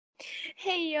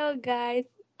Hey yo guys,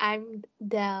 I'm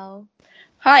Del.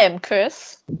 Hi, I'm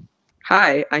Chris.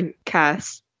 Hi, I'm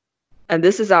Cass, and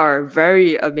this is our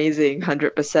very amazing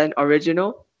 100%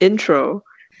 original intro.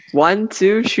 One,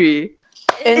 two, three.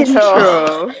 Intro.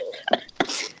 Intro. Intro.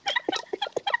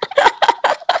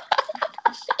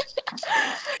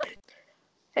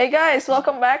 Hey guys,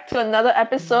 welcome back to another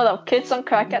episode of Kids on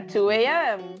Crack at 2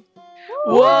 a.m.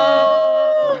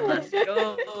 Whoa! Woo! Let's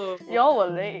go. Y'all were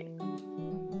late.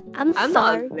 I'm I'm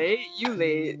not sorry. late. You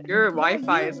late. Your Yeah,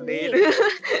 Wi-Fi you is late.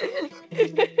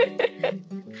 late.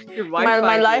 Your My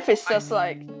Wi-Fi is life is just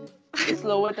like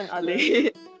slower than others.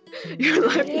 late. Your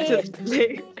life is Late. just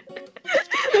late.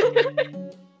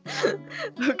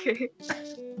 Okay.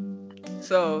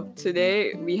 So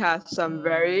today we have some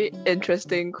very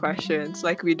interesting questions,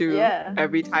 like we do Yeah.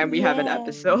 every time we have an Yeah.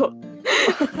 episode.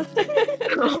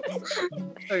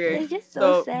 Okay, It's just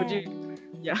so so would sad. you,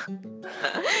 yeah,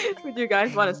 would you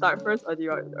guys want to start first, or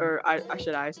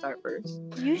should I start first?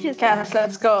 You should Cass, start.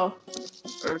 let's go.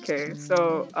 Okay,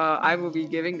 so I will be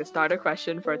giving the starter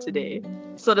question for today.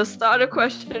 So the starter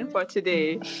question for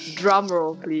today, drum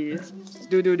roll please.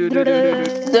 Do do do do do do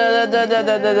do. Da, da, da, da,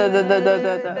 da, da, da, da, da,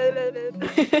 da,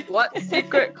 da. What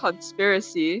secret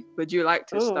conspiracy would you like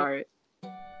to Ooh. start?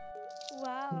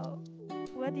 Wow.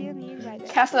 What do you mean by that?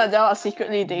 Cass and Adele are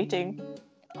secretly dating.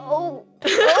 Oh.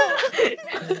 Oh.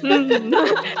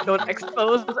 Don't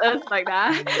expose us like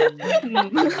that. You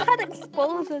can't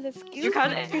expose us, excuse You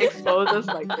can't me. expose us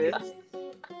like this.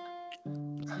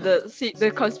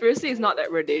 The conspiracy is not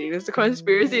that we're dating. The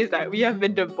conspiracy is that we have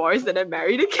been divorced and then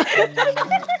married again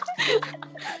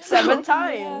 7 Yeah.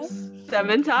 times.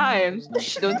 7 times.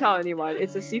 Shh, don't tell anyone.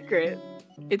 It's a secret.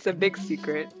 It's a big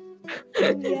secret.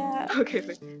 Yeah. Okay.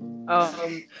 Wait.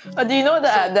 Um. Do you know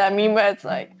that So, that meme where it's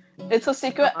like, it's a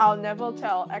secret uh-huh. I'll never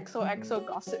tell. XOXO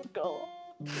Gossip Girl.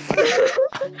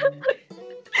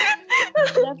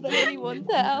 Definitely won't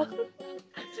tell.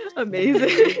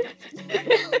 Amazing.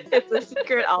 It's a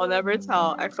secret I'll never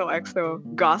tell.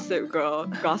 XOXO Gossip Girl.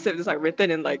 Gossip is like written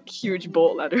in like huge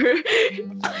bold letter.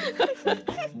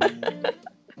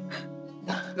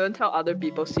 Don't tell other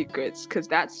people's secrets, cause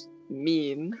that's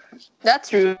mean.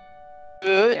 That's rude.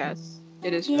 Yes,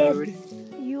 it is Yes. rude.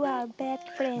 You are a bad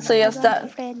friend. So yes, I don't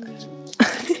that. friend you.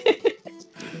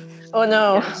 Oh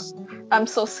no, Yes. I'm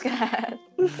so scared.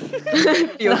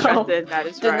 Feel No, threatened. That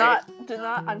is do right. not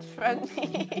unfriend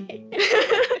me.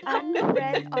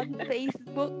 Unfriend on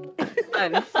Facebook.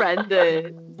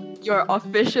 Unfriended. You're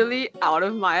officially out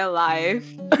of my life.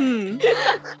 I'm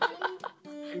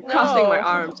crossing my No.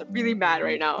 arms. I'm really mad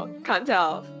right now. Can't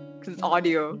tell, cause it's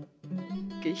audio. You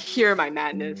can hear my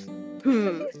madness.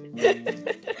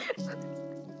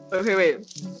 Okay, wait.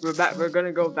 We're back. We're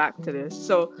gonna go back to this.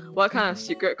 So, what kind of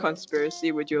secret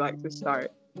conspiracy would you like to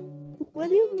start? What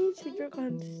do you mean secret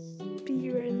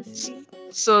conspiracy?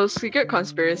 So, secret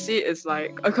conspiracy is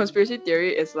like a conspiracy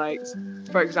theory is like,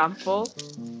 for example,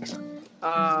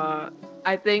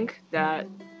 I think that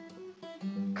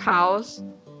cows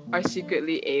are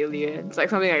secretly aliens, like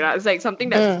something like that. It's like something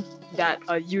that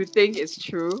you think is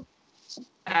true,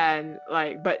 and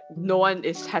like, but no one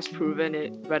has proven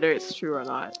it whether it's true or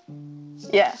not.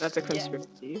 Yeah. That's a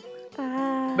conspiracy.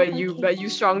 Okay. But you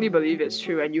strongly believe it's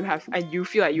true, and you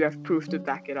feel like you have proof to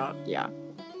back it up. Yeah.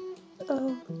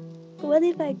 Oh, what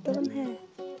if I don't have?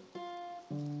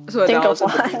 So Think that of also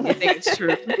believe one. you think it's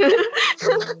true.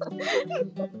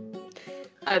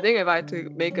 I think if I had to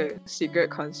make a secret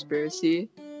conspiracy,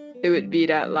 it would be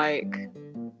that like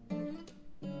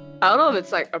I don't know if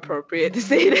it's like appropriate to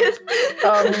say this.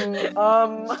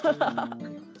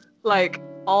 like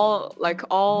all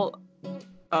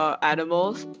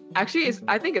animals, actually it's,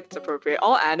 I think it's appropriate,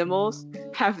 all animals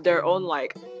have their own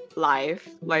like life,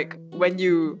 like when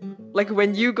you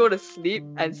go to sleep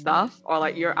and stuff, or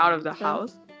like you're out of the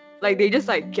house, like they just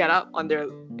like get up on their,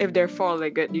 if they're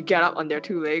four-legged, you get up on their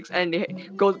two legs and they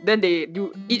go, then they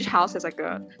do, each house has like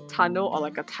a tunnel or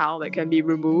like a towel that can be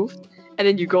removed, and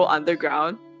then you go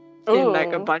underground in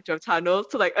like a Ooh. bunch of tunnels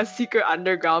to like a secret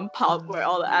underground pub where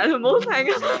all the animals hang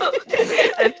out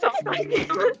and talk like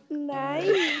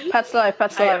Nice. Pets life,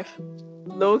 pets I life.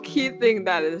 low-key think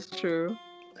that is true.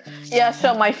 Yeah,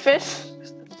 sure. My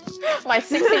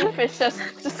 16 fishes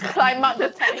just climb up the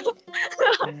tank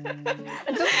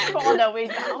and just crawl their way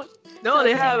down. No, to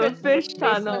they the have a secret fish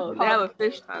basement tunnel. They pub. have a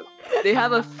fish tunnel. They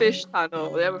have a fish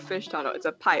tunnel. They have a fish tunnel. It's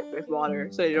a pipe with water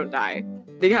so they don't die.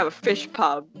 They have a fish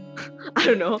pub. I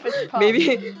don't know. Fish pub.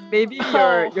 Maybe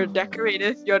Oh. your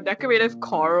decorative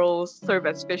corals serve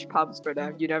as fish pubs for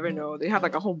them. You never know. They have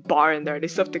like a whole bar in there. They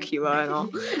serve tequila and all.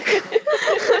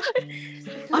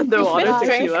 Underwater Fish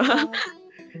drink. tequila.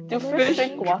 Do No fish fish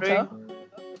drink water?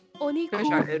 Only Fish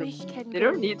cool are fish can They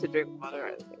go. don't need to drink water,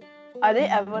 I think. Are they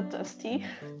ever thirsty?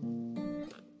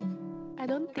 I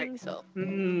don't think so.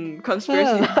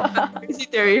 Conspiracy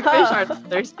theory. Fish Huh. are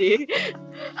thirsty.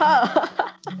 Huh.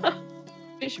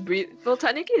 Fish breathe. Well,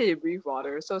 technically they breathe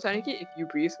water. So technically, if you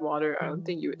breathe water, I don't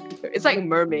think you would be thirsty. It's like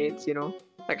mermaids, you know,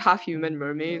 like half human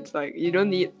mermaids. Like you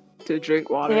don't need to drink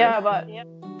water. Yeah, but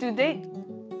do they?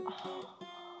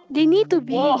 They need to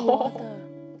be in Whoa. water.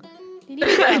 They need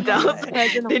to be I in doubt the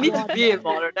presence They of need to water. be in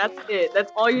water. That's it.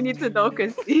 That's all you need to know,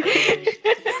 Christy.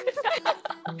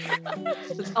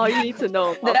 That's all you need to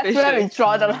know about That's where we fishes.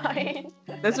 draw the line.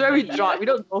 That's where we draw. We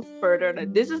don't go further.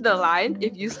 Than this is the line.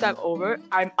 If you step over,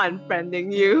 I'm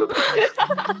unfriending you.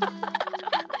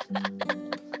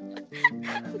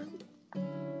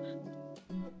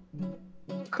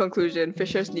 Conclusion: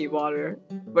 Fishes need water.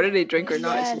 Whether they drink or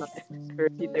not is Yes. another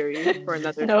conspiracy theory for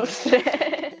another No time.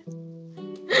 shit.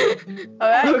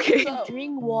 Alright, Okay. so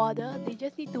Drink water. They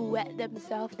just need to wet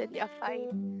themselves, then they're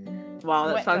fine. Wow,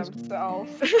 that wet sounds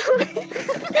themselves.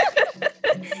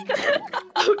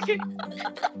 okay.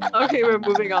 Okay, we're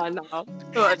moving on now.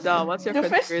 So Adele, what's your Do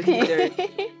fish conspiracy theory?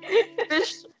 pee?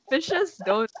 Fishes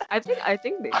don't. I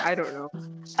think they. I don't know.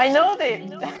 I know they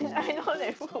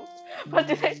poop, but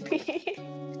do they pee?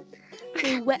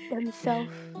 They wet themselves.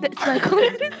 That's my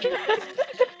conclusion.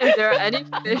 If there are any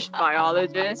fish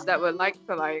biologists that would like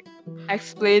to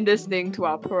explain this thing to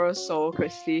our poor soul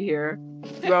Christy here,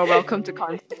 you are welcome to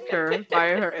contact her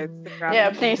via her Instagram. Yeah,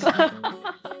 please.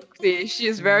 See, she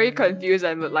is very confused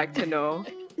and would like to know.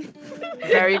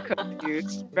 Very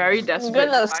confused, very I'm desperate.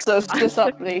 gonna to find search an this answer.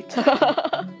 up later.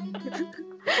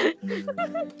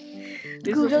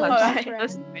 This is Google like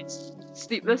is your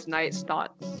sleepless nights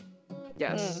thoughts.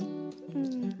 Yes.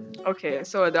 Mm. Okay,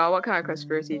 so Adele, what kind of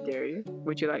conspiracy theory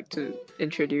would you like to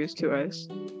introduce to us?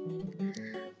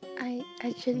 I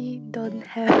actually don't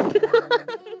have.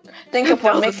 Think of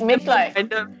one. Make like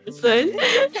random person.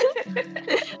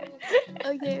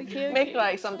 Okay. make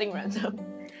like something random.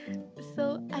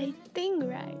 So I think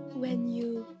right when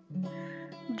you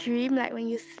dream, like when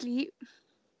you sleep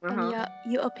and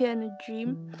you appear in a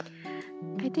dream,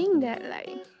 I think that like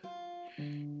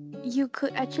you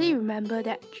could actually remember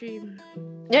that dream.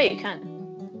 Yeah, you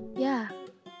can. Yeah.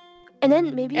 And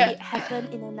then maybe Yeah. it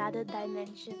happened in another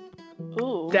dimension.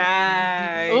 Ooh.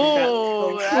 Dang.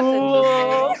 Ooh, that's that's so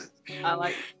cool. interesting. I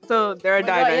like. So there are Oh my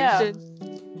God, yeah. dimensions.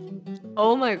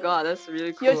 Oh my god, that's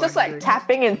really cool. You're just like actually.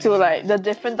 tapping into like the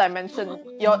different dimension,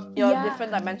 your Yeah.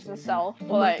 different dimension self for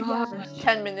Oh my like god.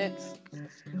 10 minutes.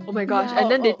 Oh my gosh. Yeah.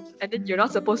 And then Oh, and then you're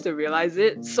not supposed to realize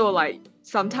it. So like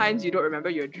sometimes you don't remember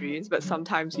your dreams, but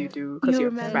sometimes you do because You you're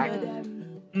remember fragmented.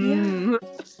 them. Yeah. Mm.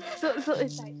 So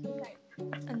it's like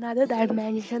another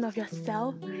dimension of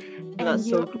yourself, and That's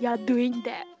so cool. you're doing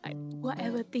that like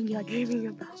whatever thing you're dreaming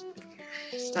about.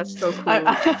 That's so cool.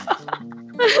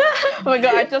 oh my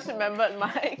god, I just remembered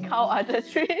my cow other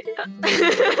tree.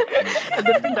 A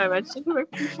different dimension where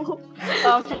people.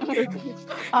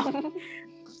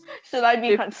 Should I be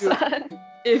If you- concerned?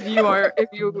 If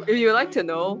you like to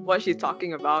know what she's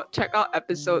talking about, check out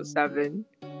episode 7.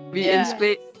 We Yeah.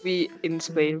 explain we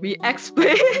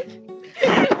explain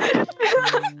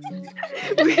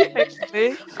we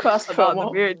explain Cross about the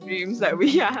promo. weird dreams that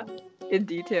we have in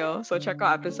detail. So check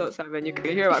out episode 7. You can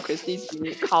hear about Christy's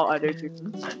unique how other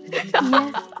dreams. Yes,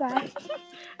 right.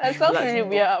 That sounds Let's really go.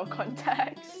 weird out of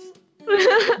context.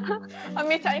 I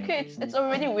mean, technically, it's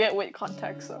already weird with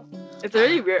context, so. It's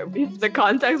really weird. The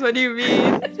context, what do you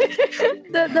mean?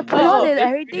 The plot and it's-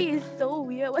 everything is so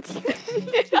weird. What's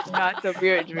Yeah, it's a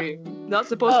weird dream. Not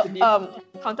supposed to be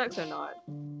context or not.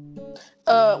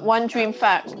 One dream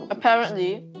fact.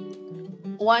 Apparently,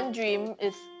 one dream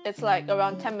it's like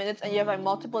around 10 minutes, and you have like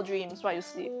multiple dreams while you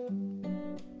sleep.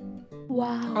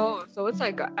 Wow. Oh, so it's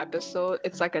like an episode.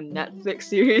 It's like a Netflix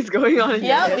series going on in your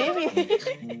Yeah, head. maybe.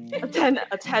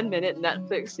 A 10-minute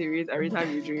Netflix series every time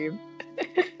you dream.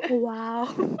 Wow.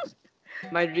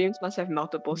 My dreams must have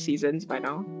multiple seasons by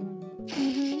now.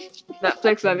 Mhm.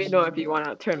 Netflix, let me know if you want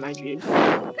to turn my dreams.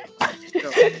 So,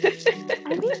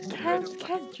 I mean, Cass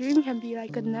dream can be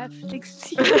like a Netflix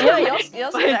series. Yeah,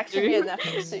 yours My could actually be a dream.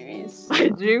 Netflix series. my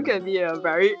dream can be a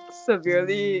very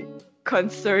severely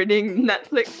concerning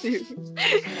Netflix series.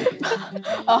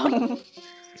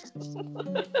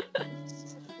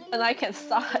 And I can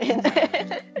star in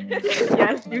it.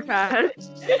 Yes, you can.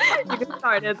 You can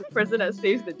start as the person that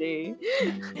saves the day.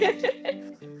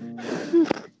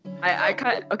 I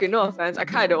can't. Okay, no offense. I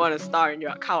kind of don't want to star in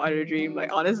your cow other dream.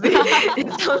 Like honestly,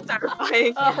 it's so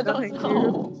terrifying. Oh, No, thank don't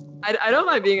know. you. I don't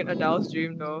mind being an adult's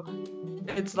dream though.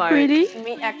 It's like Really?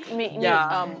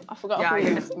 I forgot who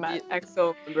he's is Matt.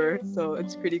 EXO member, so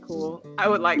it's pretty cool. I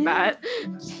would like Yeah. that.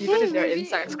 Even if there are Maybe,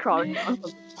 insects crawling on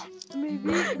them.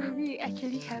 maybe it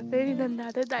actually happened in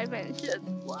another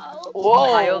dimension. Wow.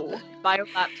 Whoa!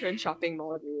 Biolab turn shopping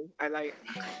mall room. I like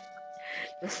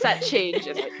the set change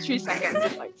in like 3 seconds.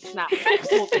 It's like snap.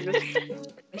 Whole thing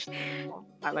is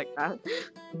I like that.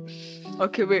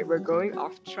 Okay, wait, we're going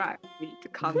off track. We need to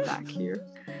come back here.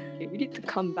 Okay, we need to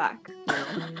come back.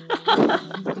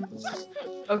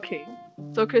 Okay,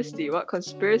 so Christy, what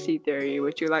conspiracy theory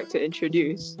would you like to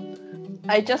introduce?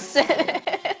 I just said.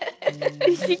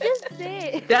 She just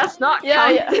said. That's not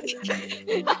Yeah. counted.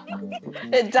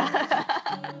 It does.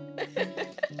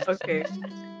 Okay.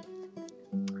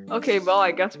 Okay, well,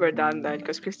 I guess we're done then,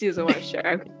 because Christy doesn't want to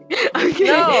share. Okay.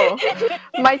 No,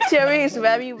 my theory is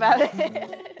very valid.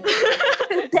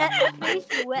 That face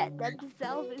wet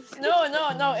themselves is. No.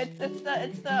 It's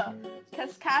the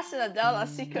because Cass and Adele are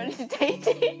secretly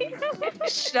dating.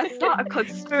 That's not a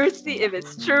conspiracy if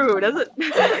it's true, does it?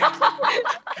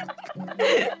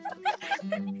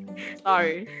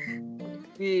 Sorry.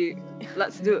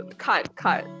 Let's do cut.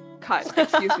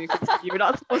 Excuse me, Christy. You're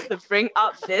not supposed to bring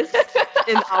up this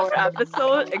in our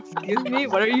episode. Excuse me,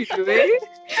 what are you doing?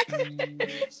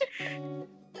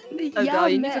 Adele,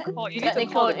 you need to call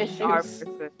the PR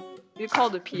person. You call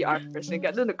the PR person.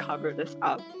 Get them to cover this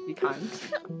up. We can't.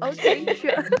 Okay,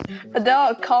 sure.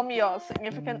 Adele, calm your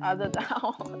significant other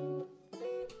down.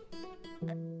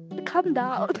 Calm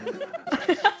down.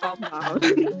 Calm down.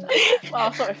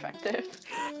 Wow, so effective.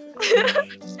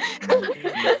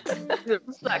 It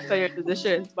reflects on your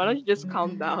decisions. Why don't you just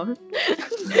calm down?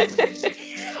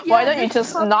 Why don't you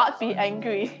just not be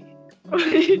angry? Why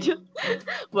don't you just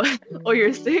what? Oh,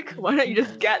 you're sick? Why don't you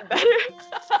just get better?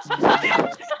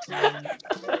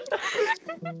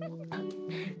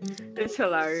 It's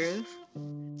hilarious.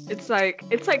 It's like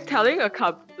telling a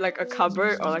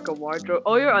cupboard or like a wardrobe,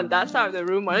 oh, you're on that side of the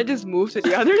room, why don't you just move to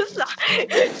the other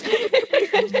side?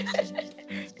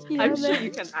 Yeah, I'm sure man.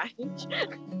 you can manage.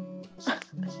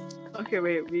 Okay,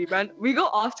 wait, we go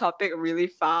off topic really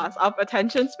fast. Our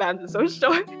attention spans are so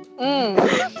short.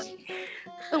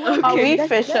 Well, Are we that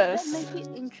fishes? makes it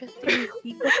interesting to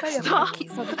see. That's why you have Stop. to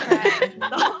keep on track.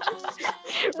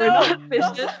 We're not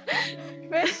fishes.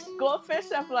 Goldfish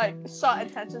have like short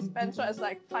attention span, so it's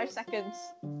like 5 seconds.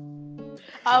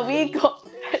 Are we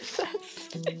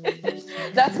goldfishes?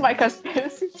 That's my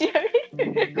conspiracy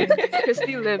theory.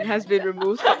 Christy Lim has been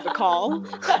removed from the call.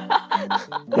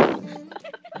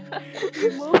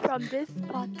 Remove from this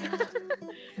podcast.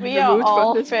 We are Removed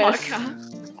all from this fish.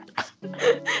 podcast.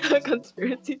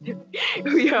 Conspiracy theory.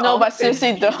 We are No, all but fish.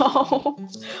 seriously though,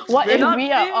 what We're if not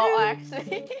we are all fish.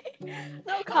 actually?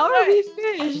 No, come How are back. we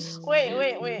fish? Wait.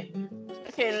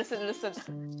 Okay, listen.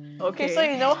 Okay, so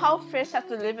you know how fish have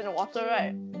to live in water,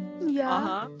 right?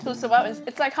 Yeah. To survive.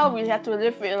 It's like how we have to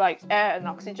live with like air and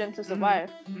oxygen to survive.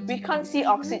 We can't see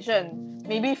oxygen.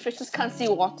 Maybe fishes can't see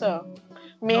water.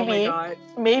 Maybe. Oh my god.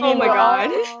 Maybe Oh my we're all-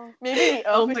 god. Maybe the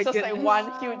Oh Earth my is just like goodness.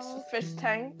 one huge fish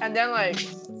tank, and then like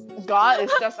God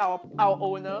is just our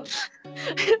owner.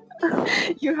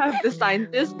 You have the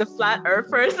scientists, the flat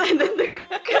earthers, and then the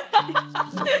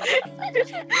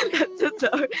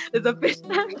there's a fish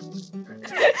tank.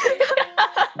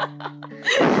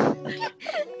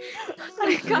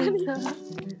 I can't.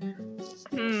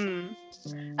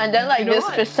 And then like You know this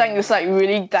what? fish tank is like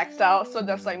really decked out, so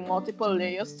there's like multiple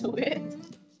layers to it.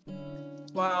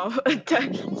 Wow.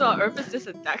 So our Earth is just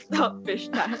a decked out fish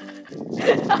tank.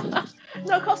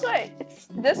 No, cause like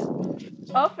this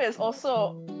Earth is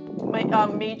also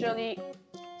majorly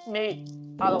made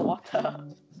out of water.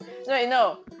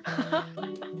 No. Wow.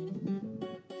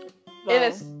 It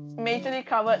is majorly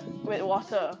covered with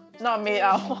water, not made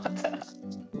out of water.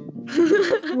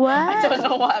 What? I don't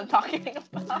know what I'm talking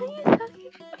about. What are you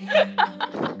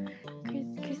talking?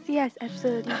 Christy has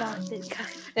absolutely lost it,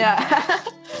 guys. Yeah.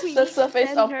 We The need to surface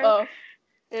send of her. Earth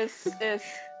is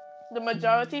the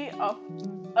majority of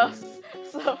Earth's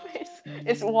surface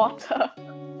is water.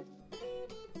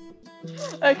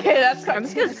 Okay, that's I'm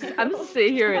just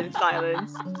sit here in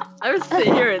silence. I'm just sit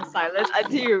here in silence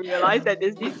until you realize that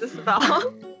this needs to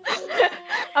stop.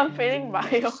 I'm failing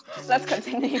bio. Let's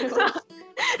continue.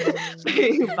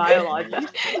 Biology.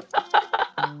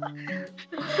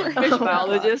 Fish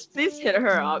biologist, please hit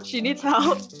her up. She needs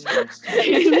help.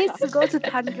 She needs to go to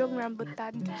Tanjung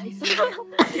Rambutan, guys.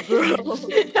 Bro.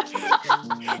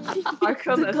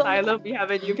 Arkham Asylum, we have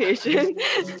a new patient.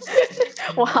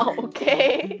 Wow,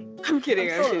 okay. I'm kidding,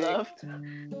 I'm I'm so kidding. loved.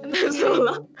 I'm so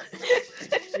loved.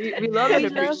 We love and We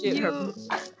love appreciate her. you.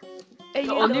 And The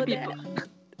you only know people. that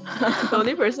The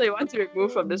only person you want to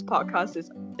remove from this podcast is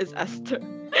Esther.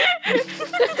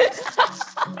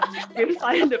 We've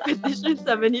signed the petition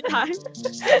 70 times.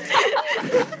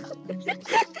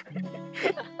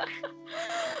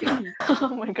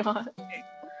 Oh my god.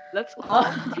 Let's all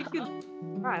take a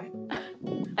breath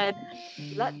and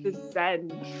let the zen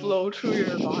flow through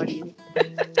your body.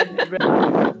 And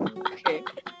relax. Okay.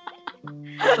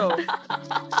 So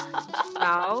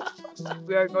now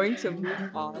we are going to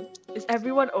move on. Is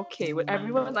everyone okay? Would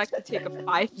everyone like to take a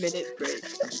 5-minute break?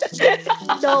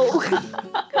 No.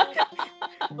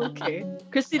 Okay.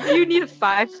 Christy, do you need a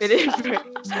 5-minute break?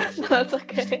 That's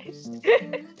okay.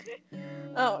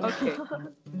 Oh, Okay.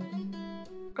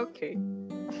 Okay.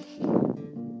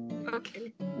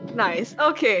 Okay. Nice.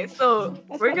 Okay, so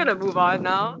we're gonna move on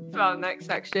now to our next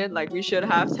section. Like we should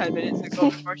have 10 minutes ago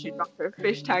before she dropped her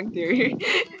fish tank theory.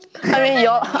 I mean,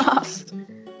 you're asked.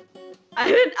 I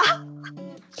didn't.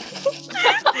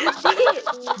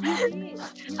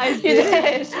 I You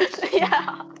did. did.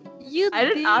 Yeah. I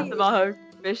didn't ask about her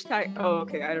fish tank. Oh,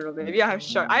 okay. I don't know. Maybe I have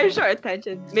short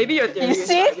attention. Maybe your theory You is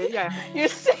see? short. Maybe I. You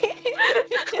see?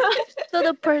 So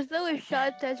the person with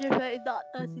short attention span is not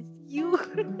us, it's you.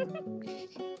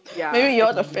 Yeah. Maybe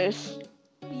you're the fish.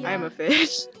 Yeah. I'm a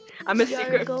fish. I'm a You're a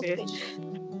secret goldfish. fish.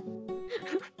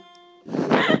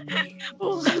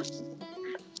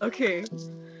 Okay.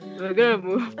 We're gonna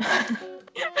move.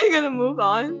 We're gonna move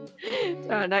on to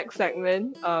our next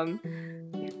segment.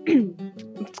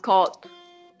 It's called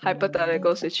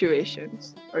hypothetical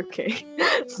situations. Okay.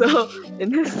 So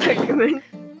in this segment,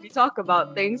 we talk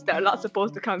about things that are not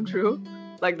supposed to come true,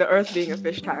 like the Earth being a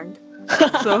fish tank.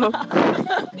 So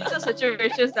these are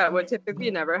situations that would typically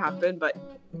never happen, but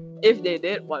if they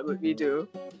did, what would we do?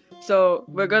 So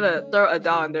we're gonna throw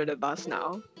Adele under the bus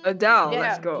now. Adele,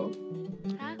 let's Yeah. go.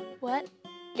 Huh? What?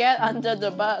 Get under the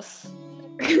bus.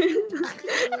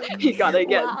 You gotta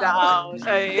get Wow. down.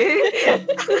 Hey.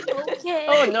 Okay.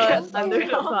 Oh no, Get that's under the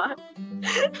not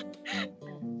bus.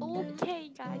 Okay,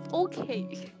 guys.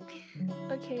 Okay.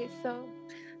 Okay, so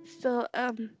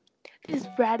this is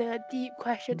rather a deep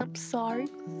question. I'm sorry.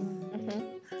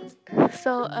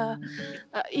 So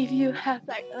if you have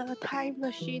like a time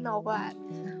machine or what,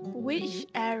 which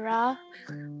era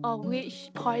or which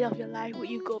point of your life would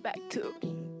you go back to?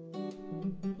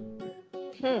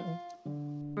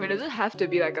 Wait, does it have to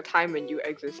be like a time when you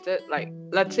existed? Like,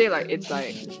 let's say like it's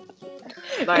like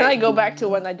Can I go back to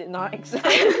when I did not exist?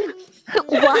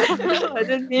 Wow. I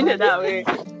didn't mean it that way.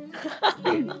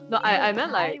 No, I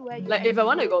meant Time where you like if I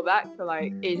want to existed. go back to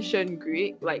like ancient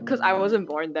Greek, like because I wasn't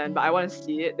born then, but I want to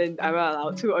see it, then am I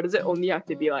allowed to, or does it only have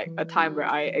to be like a time where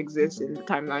I exist in the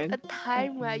timeline? A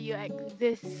time where you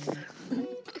exist.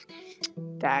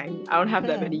 Dang, I don't have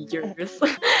that many years.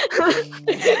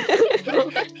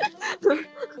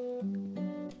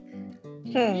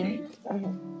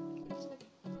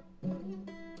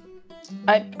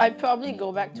 I'd probably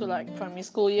go back to like primary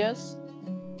school years.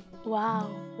 Wow.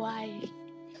 Why?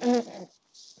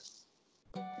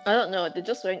 I don't know, they're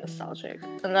just very nostalgic.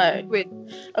 And like, Wait,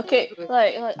 okay,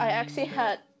 like I actually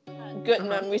had good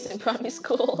memories in primary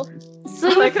school. So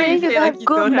I you like how you think you say like have you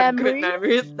good don't have good memory?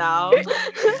 memories now.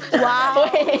 Wow.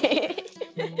 Wait.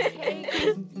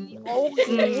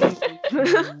 Okay, Christy.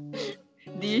 Okay.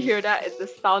 Do you hear that? It's the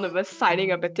sound of us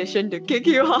signing a petition to kick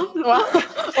you off the Wow.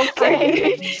 podcast.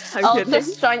 Okay. I'm I'll kidding.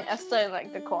 just join Esther in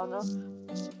like the corner.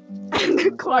 In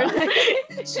the corner.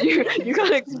 You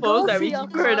can't expose Go that to we your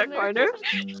keep her in a corner.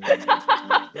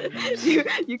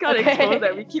 You can't Okay. expose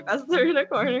that we keep Esther in a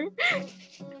corner.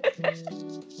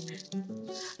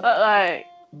 But like,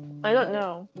 I don't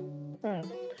know.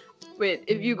 Wait,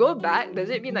 if you go back, does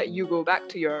it mean that you go back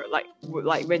to your like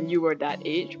when you were that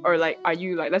age, or like are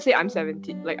you like, let's say I'm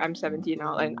 17, like I'm 17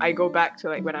 now, and I go back to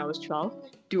like when I was 12?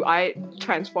 Do I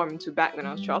transform into back when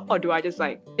I was 12, or do I just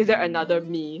like, is there another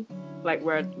me like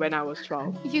when I was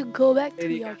 12? You go back to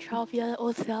Maybe your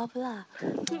 12-year-old self lah.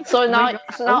 So now, God,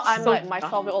 so now that was I'm so like my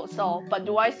tough. 12-year-old self, but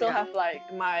do I still Yeah. have like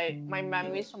my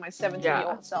memories from my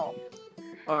 17-year-old self?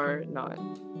 Or not?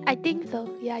 I think so.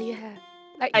 Yeah, you have.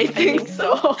 Like, I think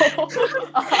so.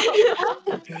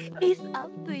 it's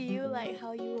up to you, like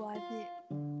how you want it.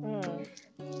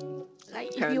 Like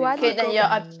if Apparently you want Okay, to then go yeah,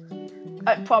 back,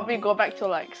 I'd probably go back to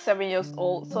like 7 years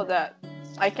old so that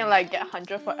I can like get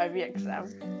 100 for every exam.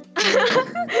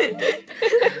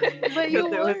 but you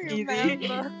Because it was won't easy.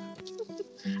 remember.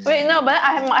 Wait, no, but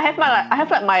I have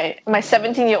my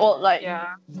 17-year-old like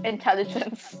Yeah.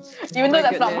 intelligence. Even Oh though my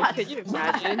that's not goodness. much. Can you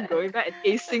imagine going back and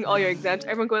acing all your exams?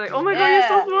 Everyone going like, oh my god, you're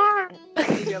so smart.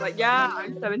 And you're like, yeah,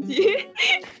 I'm 17.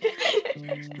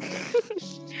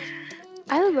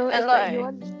 I don't know. And It's like you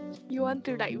like- want You want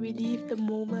to like relive the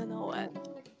moment or what?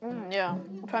 Yeah.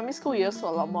 Primary school years were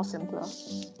a lot more simpler.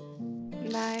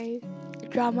 Nice.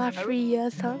 Drama-free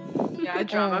years, huh? Yeah,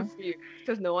 drama free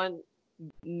because no one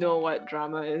know what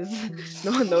drama is.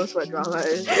 No one knows what drama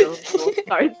is, so no one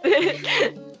starts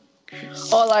it.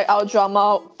 Or like our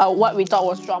drama, what we thought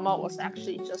was drama was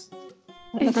actually just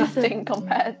It's just a, nothing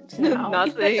compared to now.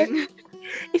 Nothing.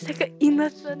 it's like an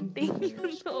innocent thing, you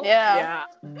know. Yeah. Yeah.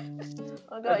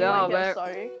 Oh god, you want to hear a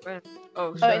story? When,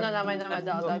 Oh, oh, sure. no, never mind.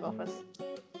 I'll go first.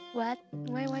 What?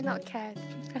 Why not Cass?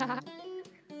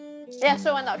 Yeah,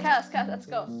 so why not? Cass, let's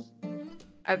go.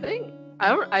 I think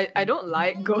I don't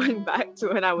like going back to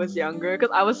when I was younger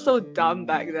because I was so dumb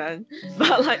back then.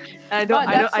 But like I did a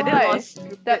lot of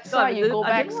stupid. That's why you go I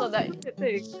back did a so lot of that. stupid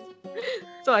things.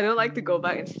 So I don't like to go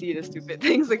back and see the stupid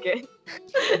things again.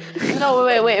 No,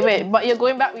 wait. But you're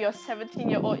going back with your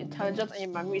 17-year-old intelligence and your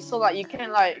memory, so like you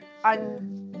can like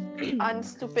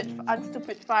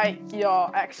unstupidify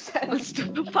your accent.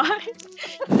 Unstupefy.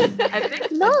 I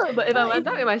think no, but if I went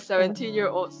back with my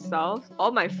 17-year-old self,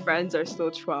 all my friends are still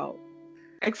 12.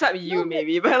 Except you,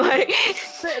 maybe, but like.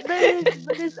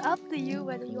 but it's up to you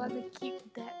whether you want to keep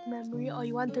that memory or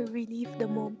you want to relive the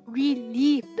moment.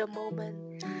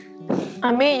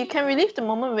 I mean, you can relive the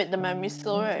moment with the memory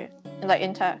still, right? Like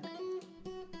intact.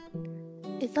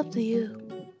 It's up to you.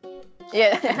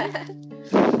 Yeah.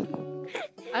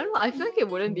 I don't know. I feel like it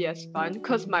wouldn't be as fun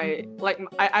because I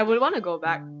would want to go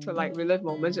back to like relive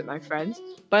moments with my friends.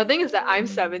 But the thing is that I'm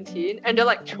 17 and they're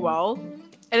like 12, and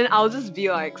then I'll just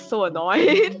be like so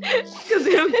annoyed because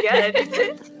they don't get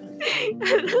anything.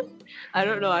 I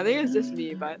don't know. I think it's just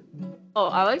me, but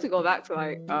I like to go back to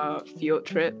like field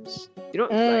trips. You know,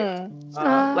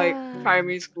 like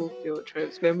primary school field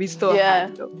trips when we still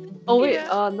had them. Oh wait,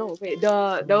 no wait.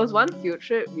 There was one field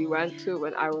trip we went to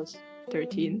when I was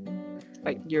 13,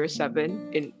 like year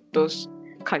 7, in those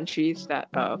countries that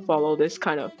follow this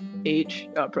kind of age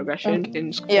progression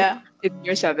in school. Yeah. In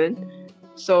year 7.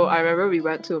 So I remember we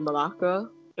went to Malacca.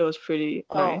 It was pretty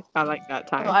nice. I like that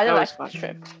time. No, I didn't that like was the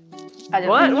fun. trip. I didn't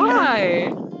What? like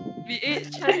Why? We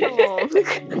ate chendol.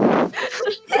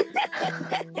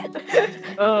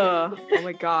 Oh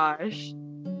my gosh.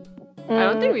 I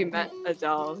don't think we met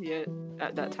Adele yet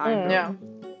at that time. Though. Yeah.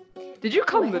 Did you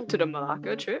come to the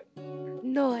Malacca trip?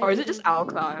 No, or is it just our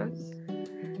class?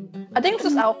 I think it's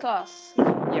just our class.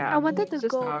 Yeah. I wanted to just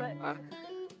go, our but class.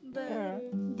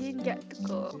 didn't get to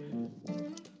go.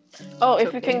 Oh,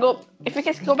 if we can go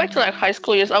back to like high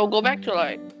school years, I will go back to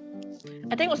like,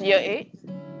 I think it was year 8.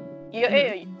 Year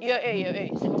 8,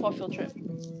 Singapore field trip.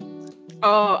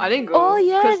 Oh, I didn't go. Oh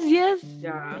yes.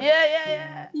 Yeah.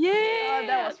 Yeah. Yeah. Oh,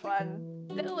 that was fun.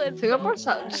 That was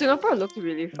Singapore looked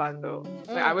really fun though.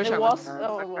 Like, I wish I was there.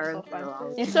 My parents were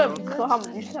around. You should come.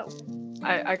 You should.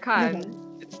 I can't.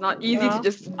 It's not easy to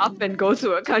just up and go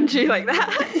to a country like that.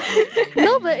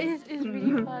 No, but it's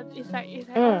really fun. It's like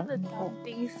all the dumb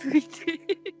things we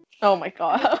did. Oh my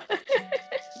god.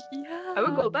 Yeah. I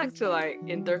would go back to like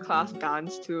inter-class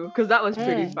dance too, because that was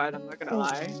pretty fun. I'm not gonna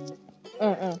lie.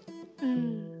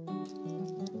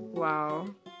 Wow.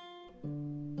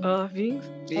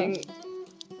 Being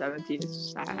 17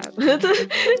 is sad.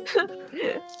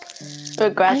 We're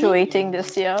graduating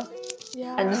this year.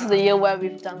 Yeah. And this is the year where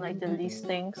we've done like the least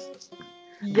things.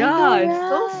 Yeah, it's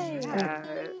so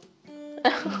sad.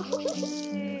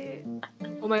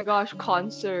 Oh my gosh,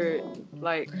 concert.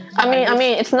 Like I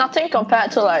mean it's nothing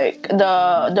compared to like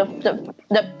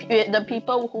the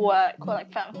people who had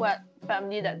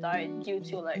family that died due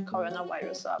to like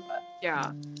coronavirus. But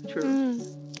yeah, true.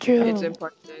 True. It's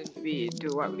important we do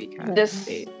what we can.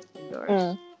 Stay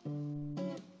indoors.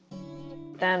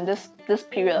 Damn, this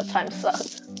period of time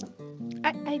sucks.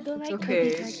 I don't like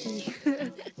okay.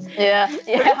 2020. Yeah.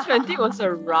 2020 was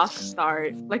a rough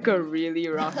start, like a really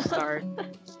rough start.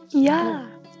 Yeah.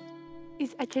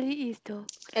 It actually is though.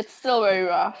 It's still very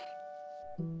rough.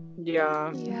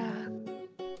 Yeah. Yeah.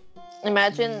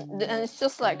 Imagine, and it's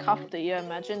just like half the year.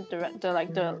 Imagine the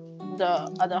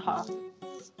other half.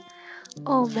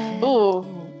 Oh man. Ooh.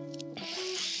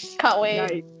 Can't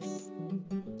wait.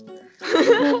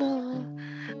 No.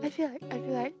 I feel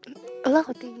like a lot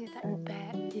of things is like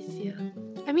bad this year.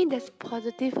 I mean there's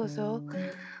positive also,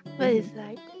 but it's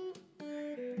like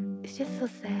it's just so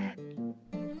sad.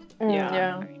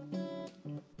 Yeah.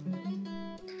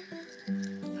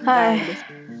 Hi.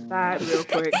 That real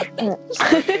quick.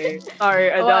 Okay. Sorry,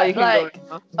 Adele, you can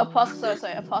go. A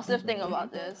positive thing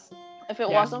about this. If it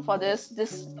wasn't for this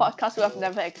podcast would have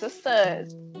never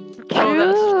existed.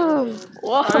 True.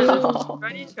 Whoa.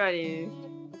 2020.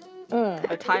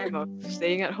 A time of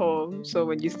staying at home. So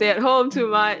when you stay at home too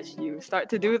much, you start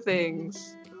to do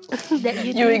things. that you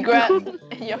You didn't regret do?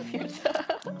 in your future.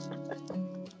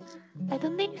 I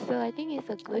don't think so. I think it's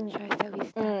a good choice that we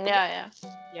started. Yeah.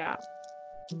 Yeah.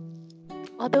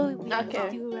 Although we are Okay.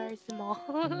 still very small.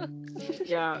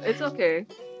 Yeah. It's okay.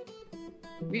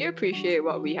 We appreciate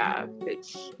what we have.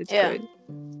 It's Yeah. good.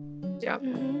 Yeah.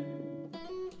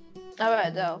 Mm-hmm. Alright,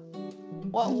 Adele.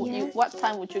 Yes. What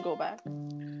time would you go back?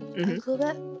 I go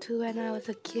back to when I was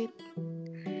a kid.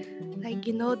 Like,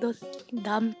 you know, those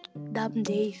dumb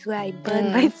days where I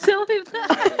burn myself with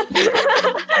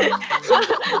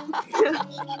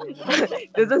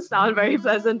Doesn't sound very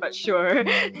pleasant, but sure.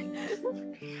 I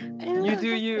don't You know,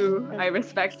 do you. I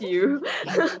respect you.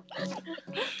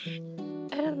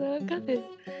 I don't know, cause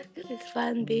it's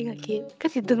fun being a kid.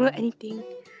 Cause you don't know anything,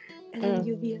 and then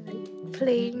you'll be like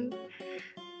playing.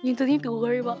 You don't need to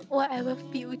worry about whatever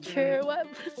future, whatever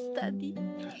study.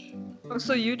 Oh,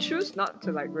 so you choose not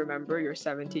to like remember your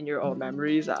 17-year-old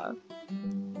memories,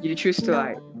 You choose to No.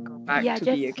 like go back Yeah, to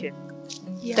just be a kid.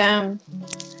 yeah, Damn.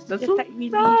 That's just so like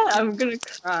relief. sad. I'm gonna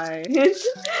cry.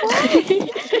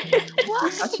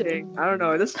 What? Touching. I don't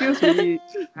know. This feels really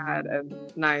sad and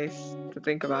nice to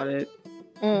think about it.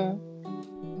 Mm-hmm.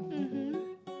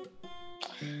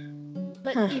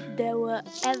 But if there were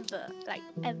ever,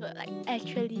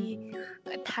 actually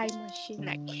a time machine,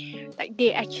 like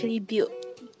they actually built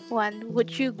one,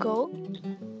 would you go?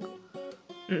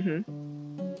 Mm-hmm.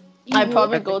 You I would?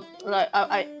 probably go like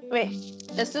I wait.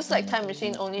 Is this like time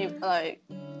machine only like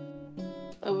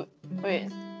wait?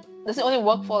 Does it only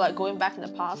work for like going back in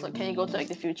the past? Like, can you go to like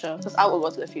the future? Because I would go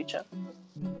to the future.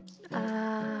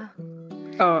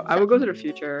 Oh, I would go to the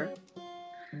future.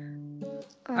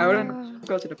 I wouldn't Uh,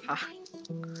 go to the past.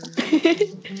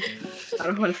 I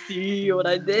don't want to see what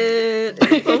I did.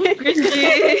 It's so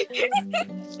cringy.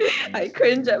 I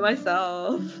cringe at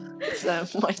myself. Oh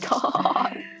my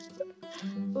god.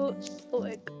 oh, oh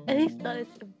my god. At least not as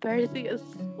embarrassing as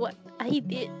what I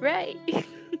did, right?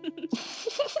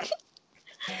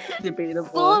 Debatable,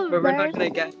 So but we're not gonna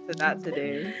embarrassing. get to that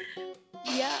today.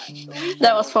 Yeah, we That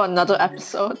should. was for another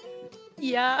episode.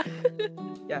 Yeah.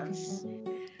 Yes. Oh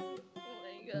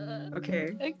my god. Okay.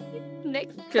 Okay,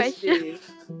 next question.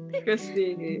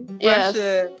 Christy. Yes.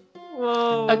 Question.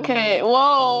 Whoa. Okay.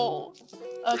 Whoa.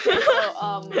 Okay. So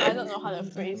I don't know how to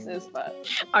phrase this, but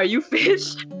Are you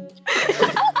fish?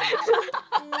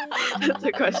 That's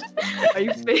the question. Are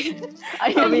you fish?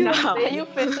 Tell me now. Are you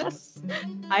fishes?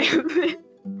 I am fish.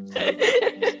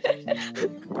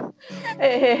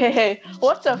 Hey.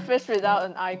 What's a fish without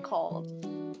an eye called?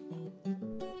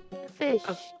 Fish.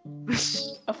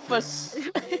 A fish.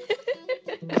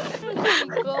 Oh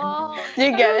my god. Do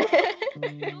you get it?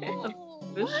 No.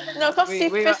 No, because see,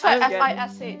 Wait, fish I like don't get it.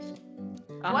 F-I-S-H.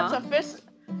 What's a fish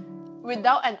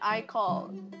without an eye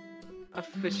called? A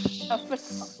fish. A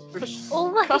fish. Oh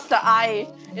my. Because the eye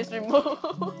is removed.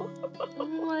 Oh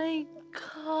my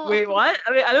god. Wait, what?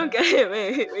 I mean, I don't get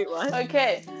it. Wait, what?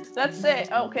 Okay, let's say,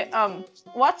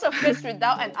 what's a fish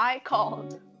without an eye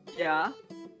called? Yeah.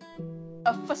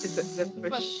 A fish. Is it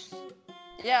fish?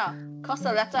 Yeah, cause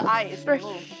the letter I is Fish.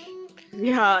 removed.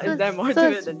 Yeah, is there more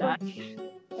to it than that?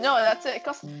 No, that's it.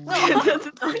 Cause no. That's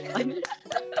not funny.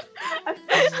 A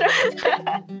fish.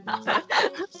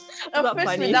 A Not fish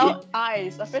funny. without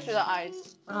eyes. A fish without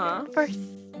eyes. First.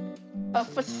 A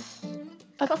fish.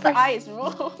 A Cause the fish. I is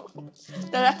removed.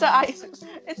 The letter I is.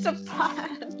 It's a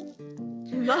pun.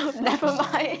 No. Never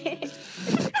mind.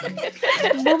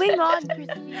 Moving on,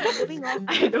 Christy. Moving on.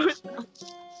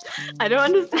 I don't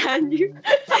understand you.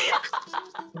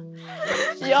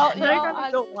 I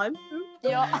don't want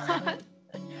to.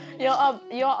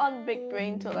 You're on big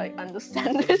brain to like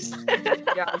understand this.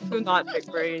 Yeah, I'm too not big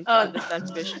brain to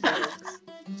understand fish jokes.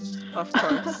 Of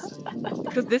course.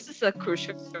 Because this is a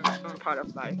crucial part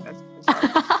of life.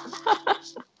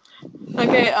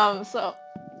 Okay, so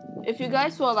if you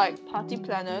guys were like party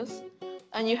planners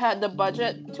and you had the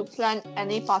budget to plan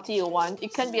any party you want,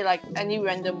 it can be like any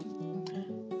random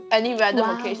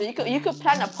occasion. You could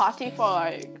plan a party for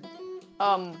like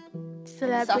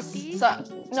Celebrity.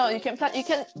 no, you can plan. You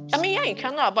can. I mean, yeah, you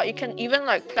can lah. But you can even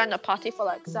like plan a party for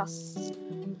like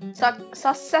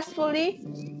successfully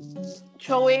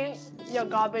throwing your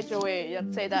garbage away.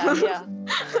 Let's say that. Yeah.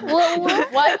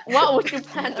 What would you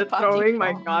plan a The party throwing for?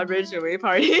 my garbage away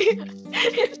party.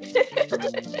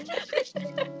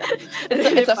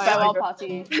 It's a farewell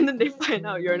party. And then they find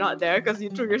out you're not there because you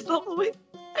threw yourself away.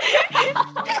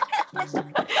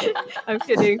 I'm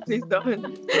kidding. Please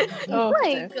don't. Oh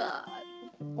my god.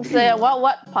 So yeah,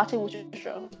 what party would you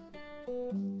throw?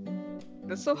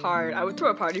 It's so hard. I would throw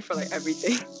a party for like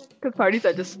everything. Because parties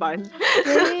are just fun.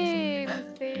 Same.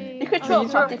 You could throw a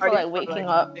party for like waking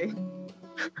up.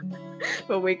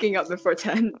 for waking up before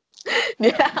 10.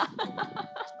 Yeah.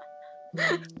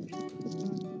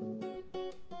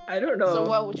 I don't know. So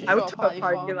what would you I throw would a throw a party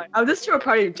party for? like I would just throw a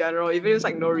party in general, even if it's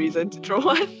like no reason to throw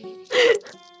one.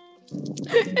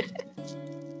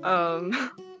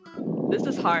 This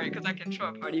is hard because I can throw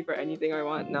a party for anything I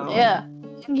want now. Yeah.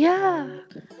 Yeah.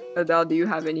 Adele, do you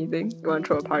have anything you want to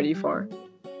throw a party for?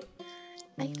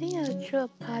 I think I would throw a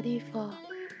party for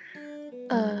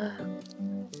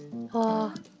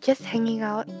just hanging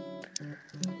out.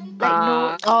 Like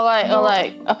no Or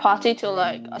like a party to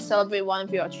like celebrate one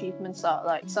of your achievements,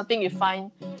 like something you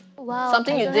find, wow,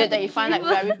 something I you don't did have that you find like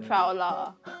very achievement. proud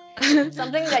lah.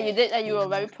 Something that you did that you were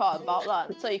very proud about lah.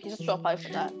 So you can just throw a party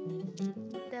for that.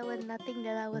 There was nothing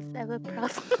that I was ever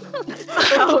proud of.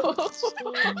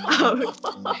 Ouch.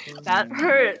 That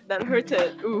hurt. That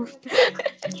hurted. Oof. That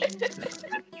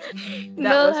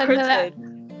No was lah, no lah. hurted.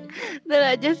 No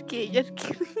lah, just kidding, just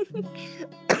kidding.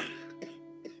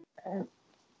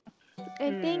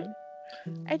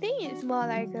 I think it's more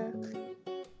like a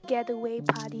getaway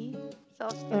party,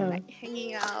 sort of thing, like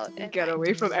hanging out and Get like,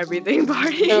 away from everything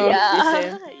party.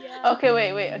 yeah, yeah. Okay,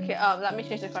 wait. Okay, let me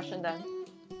change the question then.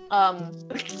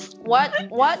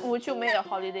 What would you make a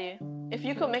holiday? If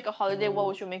you could make a holiday, what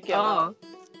would you make it about?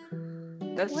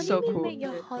 That's What do so you mean cool. make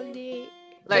your holiday?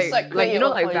 Just, like, create you your know,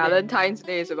 own like holiday. Valentine's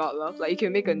Day is about love. Like you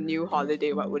can make a new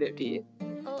holiday. What would it be?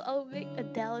 I'll make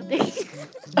Adele Day.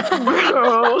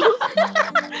 Bro, So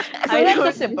that's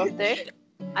just your birthday.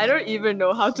 I don't even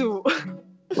know how to.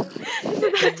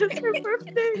 That's just your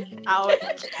birthday.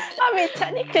 Ouch. I mean,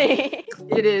 technically.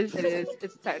 It is.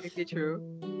 It's technically true.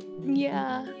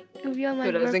 Yeah, it'll be on my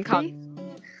But it doesn't birthday.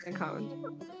 Doesn't count.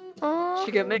 Oh,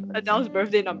 She can make Adele's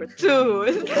birthday number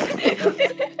 2.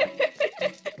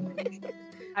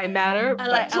 I matter, but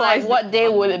And like twice. what day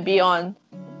would it be on?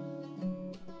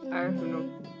 I don't know.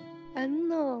 I don't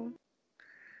know.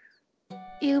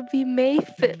 It'll be May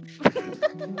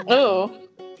 5th. Oh,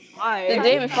 Why? the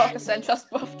day before Cassandra's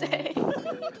birthday.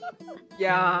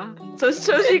 Yeah. So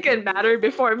she can matter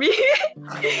before me.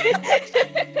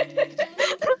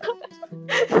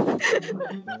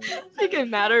 She can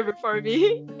matter before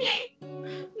me.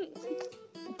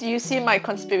 Do you see my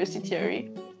conspiracy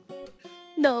theory?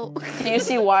 No, Do you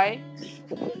see why?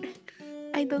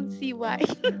 I don't see why.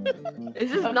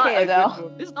 This is Okay, not a Adele. good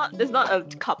move. This is not a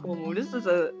couple move. This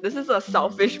is a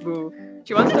selfish move.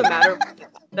 She wants to matter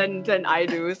than I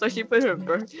do, so she put her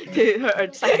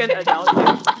second Adele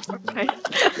day.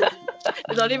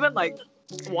 It's not even like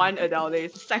one Adele day,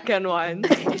 it's the second one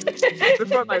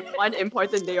before my one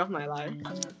important day of my life.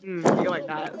 Feel like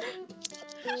that.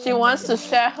 She wants to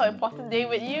share her important day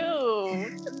with you.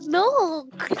 No,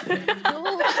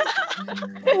 no.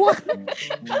 What?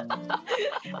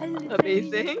 I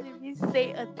Amazing. literally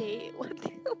say a day. What do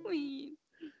you mean?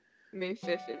 May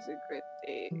 5th is a good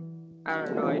day.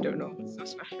 I don't know what's so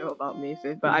special about May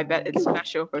 5th, but I bet it's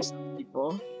special for some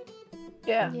people.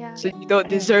 Yeah. Yeah. So you don't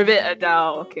deserve it,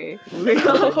 Adele. Okay, moving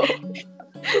on.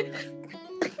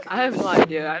 I have no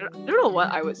idea. I don't know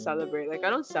what I would celebrate. Like I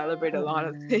don't celebrate a lot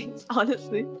of things,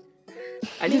 honestly.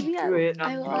 I just Maybe do it.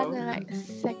 I want like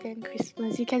second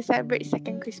Christmas. You can celebrate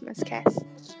second Christmas, Cass.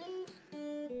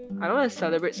 I don't want to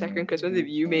celebrate second Christmas if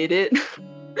you made it.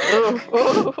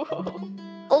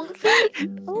 Okay.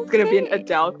 It's gonna be an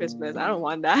Adele Christmas. I don't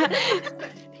want that.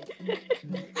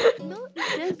 No,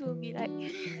 it just will be like.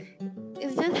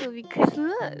 It just will be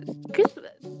Christmas.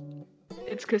 Christmas.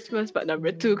 It's Christmas, but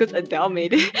number 2 because Adele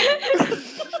made it.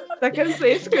 Second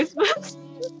place Christmas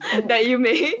that you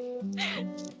made.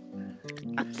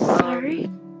 I'm sorry.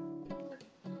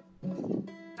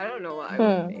 I don't know what I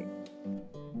would make.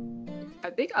 I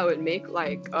think I would make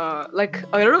like I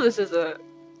don't know if this is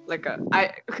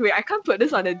I can't put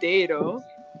this on a day though.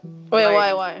 Wait,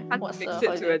 Like, why? I can't What's fix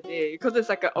the it to a day because it's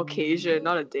like an occasion,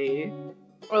 not a day.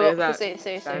 holiday? Is that-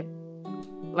 Say.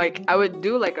 Like I would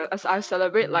do like I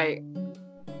celebrate like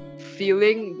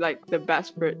feeling like the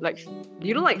best like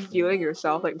like feeling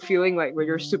yourself, like feeling like when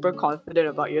you're super confident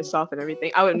about yourself and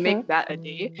everything. I would make that a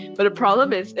day, but the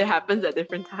problem is it happens at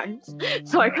different times,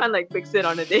 so I can't like fix it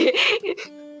on a day.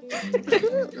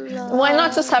 Why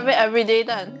not just have it every day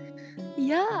then?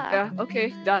 Yeah. Yeah,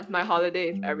 okay, done. My holiday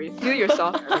is feel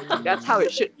yourself every day. That's how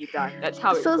it should be done. That's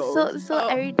how it goes. So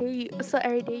every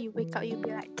day you wake up, you'll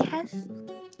be like, Cass,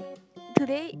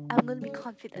 today I'm gonna be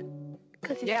confident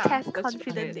because it's Yeah, Cass that's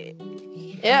confident right.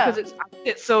 day. Yeah. Because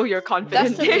it's so you're That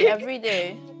confident. should be every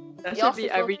day. That Y'all should be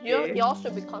every day. Y'all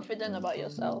should be confident about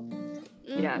yourself.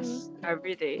 Yes,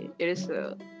 every day.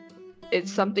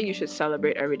 It's something you should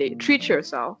celebrate every day. Treat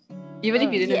yourself, even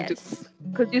if you didn't do, Yes.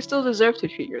 because you still deserve to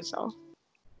treat yourself.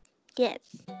 Yes.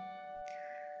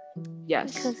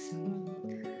 Yes.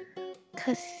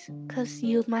 Cause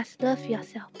you must love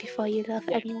yourself before you love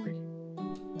anyone.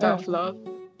 Self-love.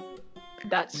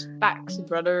 That's facts,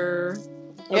 brother.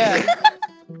 Yeah.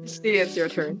 Christy, it's your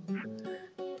turn.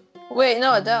 Wait,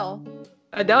 no, Adele.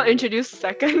 Adele introduced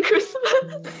second Christmas.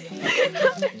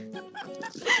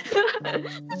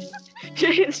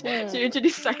 she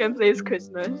introduced second place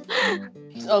Christmas.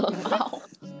 Oh, wow.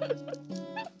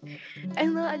 I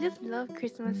know, I just love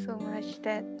Christmas so much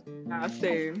that Yeah,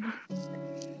 same.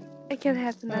 I can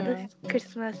have another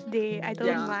Christmas day. I don't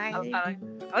Yeah, mind. I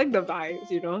like the vibes,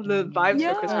 you know, the vibes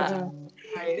for Christmas.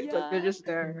 Right, Yeah. they're just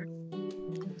there.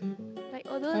 Like,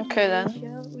 although Okay, in then.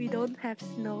 Malaysia we don't have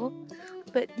snow,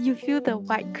 but you feel the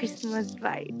white Christmas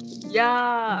vibe.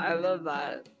 Yeah, I love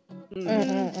that.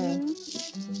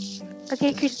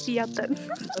 Okay, Christy, your turn.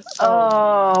 Let's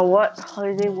go. What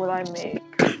holiday would I make?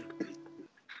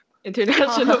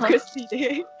 International Christy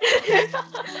Day.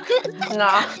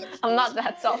 Nah, I'm not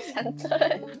that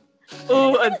self-centered.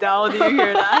 Oh, Adele, do you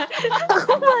hear that?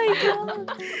 Oh my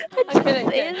god! I I'm kidding, just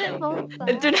saying kidding. it for fun.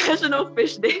 International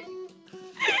Fish Day.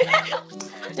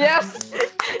 Yes!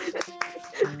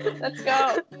 Let's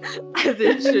go. As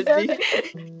it should be.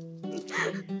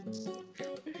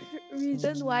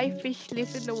 Reason why fish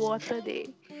live in the water day.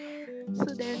 So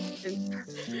then,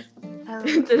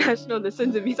 International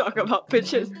Listen to Me Talk About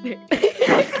Pictures Day.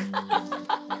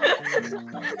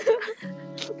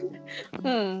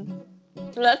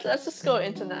 Let's just go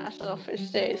International Fish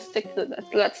Day. Stick to that.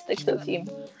 Let's stick to the theme.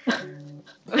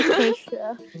 okay,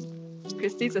 sure.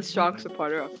 Christy's a strong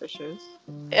supporter of fishes.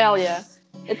 Hell yeah!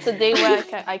 It's a day where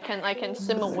I can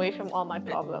swim away from all my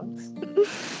problems.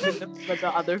 With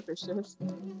the other fishes.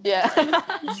 Yeah.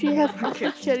 She has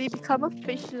officially become a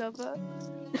fish lover.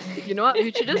 You know what?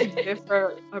 We should just give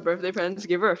her a birthday present. Just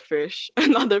give her a fish,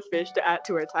 another fish to add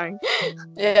to her tank.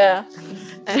 Yeah.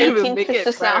 And then we'll 18 make it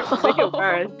fishes wear, now. make it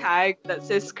wear a tag that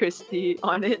says Christy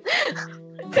on it.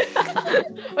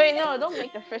 Wait, no, don't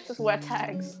make the fishes wear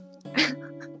tags.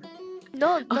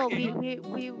 No, Okay.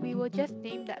 we will just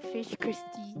name that fish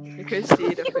Christy.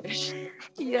 Christy the fish.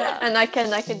 Yeah. And I can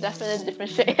definitely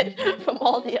differentiate it from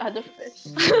all the other fish.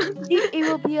 It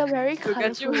will be a very We'll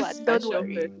get you colorful a one, don't special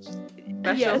worry. fish.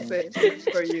 Special fish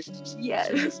for you. Yes.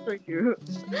 Just for you.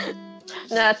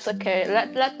 That's okay.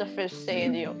 Let the fish stay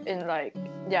in like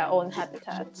their own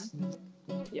habitats.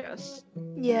 Yes.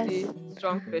 Yes. See,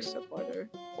 strong fish supporter.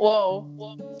 Whoa.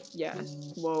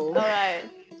 Yes. Whoa. Alright.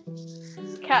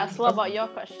 Cass, what about your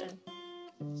question?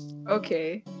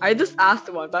 Okay. I just asked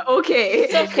one, but okay.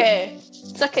 It's okay.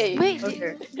 It's okay. Wait,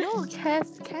 Okay. no,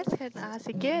 Cass can ask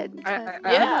again. I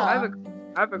Yeah.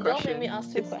 have a Don't question. make me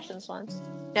ask two questions once.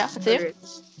 Yeah, it's you. Okay.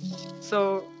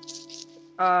 So,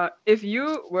 if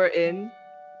you were in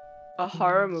a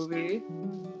horror movie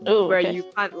Ooh, where okay. you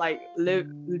can't like leave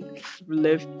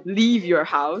your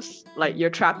house, like you're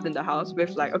trapped in the house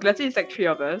with like, okay, let's say it's like 3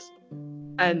 of us,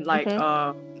 and like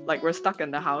we're stuck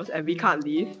in the house and we can't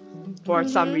leave for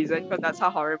some reason, because that's how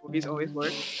horror movies always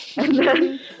work. And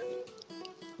then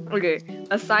okay,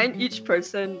 assign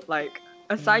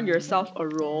yourself a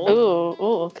role. Ooh,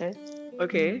 okay.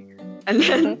 Okay, and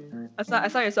then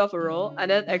assign yourself a role,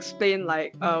 and then explain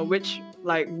which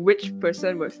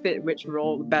person would fit which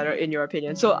role better in your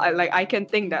opinion. So I can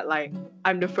think that like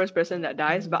I'm the first person that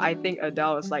dies, but I think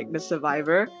Adele is like the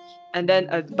survivor, and then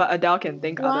but Adele can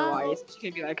think otherwise. She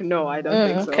can be like, no, I don't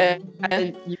think so. Okay. And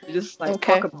then you just like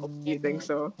Okay. talk about what you think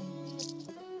so.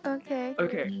 Okay.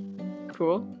 Okay,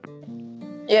 cool.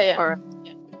 Yeah. Alright.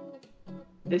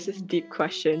 This is deep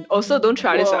question. Also, don't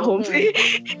try this at home, please.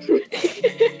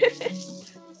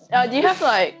 Do you have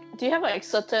like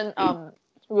certain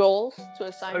roles to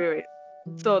assign? Okay, wait.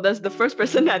 So there's the first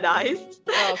person that dies.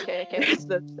 Oh, okay. There's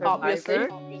the Obviously.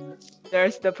 survivor.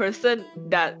 There's the person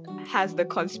that has the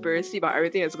conspiracy about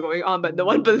everything that's going on, but no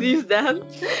one believes them.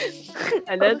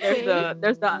 And then there's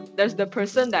the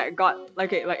person that got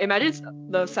like imagine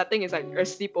the setting is like a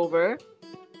sleepover.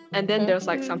 And then there's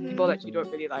like some people that you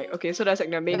don't really like. Okay, so that's like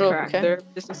the main character.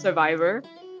 There's the survivor.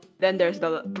 Then there's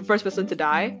the first person to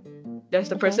die. There's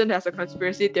the person that has a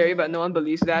conspiracy theory but no one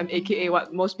believes them, aka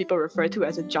what most people refer to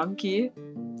as a junkie.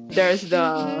 There's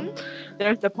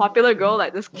the popular girl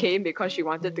that just came because she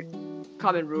wanted to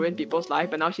come and ruin people's life,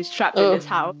 but now she's trapped in this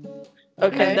house.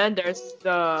 Okay. And then there's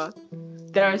the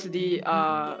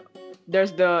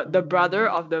brother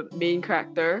of the main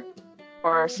character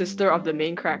or sister of the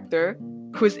main character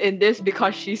who's in this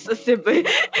because she's a sibling.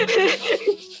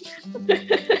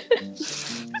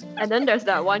 And then there's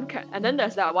that one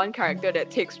character that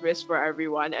takes risks for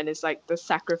everyone and is like the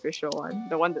sacrificial one,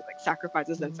 the one that like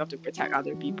sacrifices themselves to protect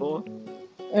other people.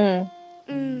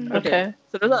 Okay.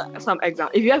 So those are some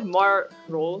examples. If you have more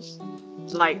roles,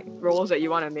 like roles that you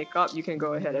want to make up, you can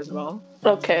go ahead as well.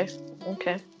 Okay.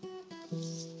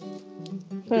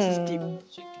 This is deep.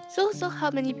 So how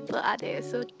many people are there?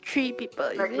 So 3 people,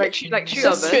 is it? Like three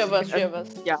Just of three us. of us. Three of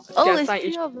us. Yeah, you Oh, can it's assign 3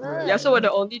 each. of us. Yeah, so we're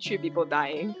the only 3 people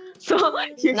dying. So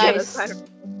you can Nice. assign.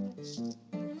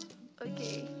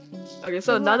 Okay. Okay,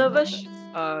 so who none are of the- us.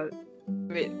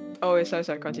 Wait. Oh, wait, sorry.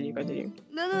 Continue.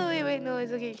 No, wait, no,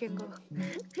 it's okay, you can go.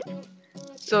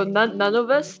 So none of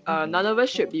us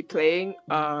should be playing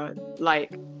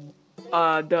like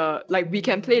we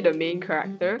can play the main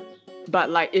character, but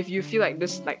like if you feel like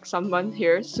this like someone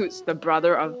here suits the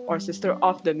brother of or sister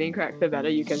of the main character better,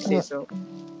 you can say so.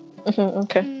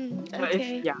 Okay. But if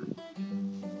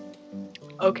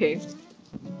Okay. okay.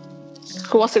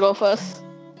 Who wants to go first?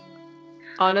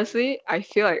 Honestly, I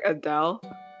feel like Adele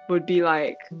would be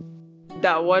like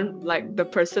that one, like the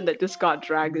person that just got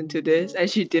dragged into this and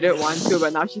she didn't want to,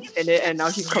 but now she's in it and now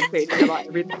she's complaining about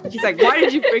everything. She's like, why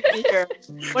did you bring me here?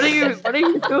 What are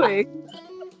you doing?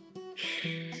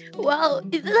 Wow,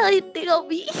 is that how you think of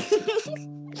me?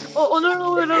 Oh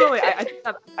no, wait,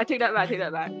 I take that back.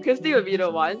 Christy would be the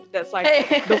one that's like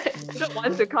the didn't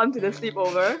want to come to the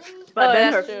sleepover, but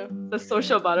then that's her true. the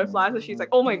social butterfly, so she's like,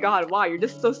 oh my god, wow, you're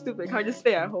just so stupid, can't you just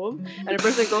stay at home? And the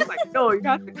person goes like, no, you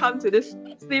have to come to this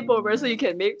sleepover so you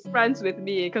can make friends with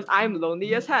me because I'm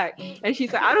lonely as heck. And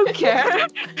she's like, I don't care.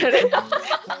 And then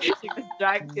she gets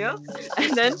dragged here,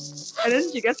 and then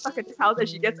she gets stuck in this house and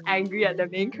she gets angry at the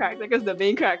main character because the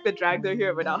main character dragged her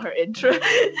here without her interest.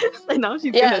 And now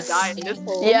she's gonna die in this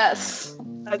hole. Yes.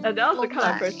 And that was the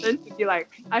kind of person to be like,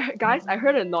 I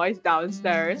heard a noise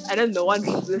downstairs, and then no one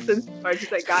listens to her.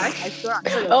 She's like, guys, I swear I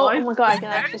heard a Oh noise. my god, I can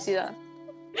actually see that.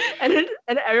 And then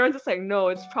everyone's just like, no,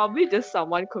 it's probably just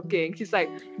someone cooking. She's like,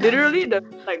 literally the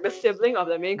sibling of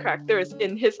the main character is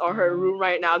in his or her room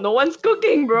right now. No one's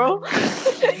cooking, bro.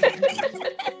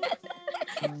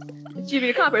 She'd be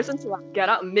the kind of person to like get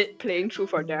up mid playing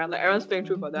Truth or Dare. Like everyone's playing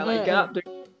Truth or Dare, like get up,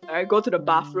 go to the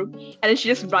bathroom, and then she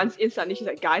just runs in suddenly. She's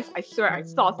like, guys, I swear I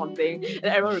saw something. And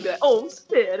everyone would be like, oh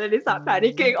shit, and then they start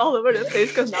panicking all over the place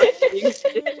because now she's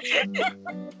being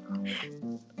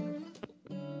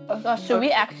Oh gosh, should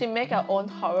we actually make our own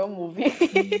horror movie?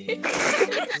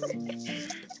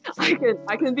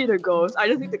 I can be the ghost. I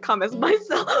just need to come as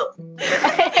myself.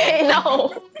 Hey,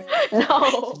 no.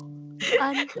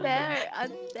 Unfair.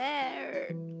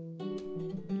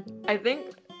 I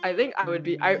think I would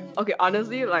be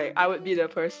honestly, like I would be the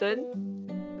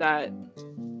person that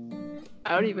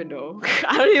I don't even know.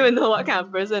 I don't even know what kind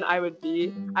of person I would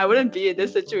be. I wouldn't be in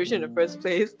this situation in the first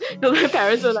place. Because my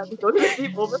parents would let me go to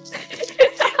sleepover.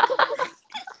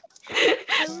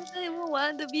 I wouldn't even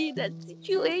want to be in that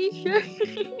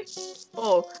situation.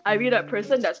 Oh, I'd be that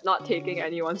person that's not taking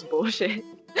anyone's bullshit.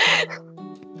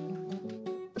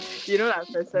 You know that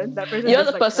person? That person. You're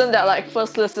the person that like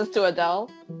first listens to Adele.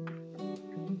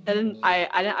 And then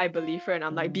I believe her and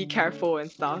I'm like, be careful and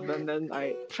stuff, and then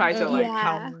I try to like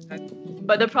help her.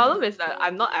 But the problem is that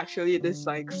I'm not actually this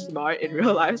like smart in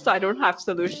real life, so I don't have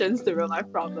solutions to real life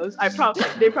problems.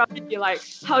 They probably be like,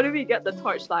 how do we get the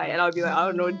torchlight? And I'll be like, I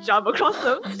don't know, jump across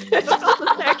the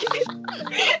staircase,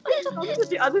 go to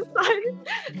the other side.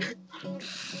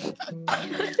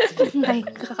 Oh my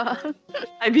god.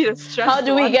 I'd be the stressed How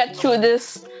do we one. get through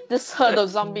this herd of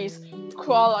zombies?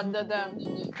 Crawl under them.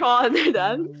 Crawl under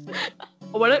them.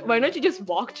 Why don't you just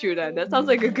walk through them? That sounds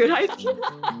like a good idea.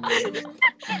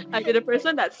 I'd be the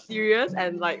person that's serious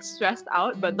and like stressed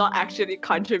out, but not actually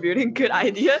contributing good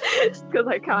ideas because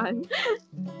I can't.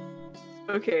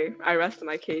 Okay, I rest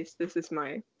my case. This is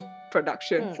my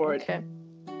production for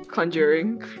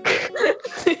Conjuring.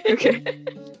 Okay.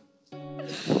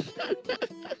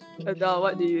 Adele,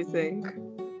 what do you think?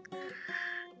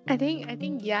 I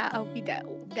think yeah, I'll be that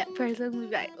person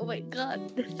who's like, oh my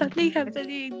god, there's something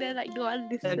happening, then like no one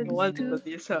listens And no one to.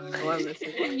 believes her. No one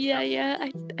listens. Yeah.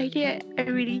 I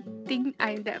really think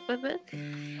I'm that person.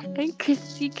 And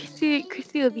Christy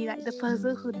will be like the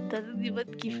person who doesn't even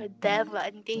give a damn about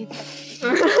anything.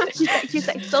 She's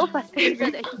like so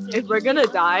frustrated that she's If we're gonna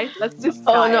die, let's just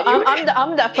Oh die. no,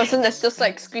 I'm that person that's just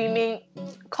like screaming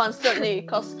constantly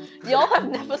because y'all have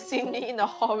never seen me in a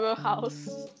horror house.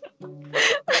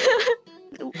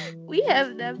 We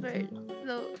have never.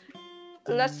 So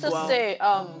let's just say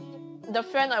the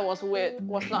friend I was with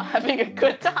was not having a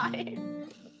good time.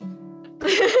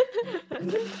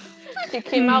 She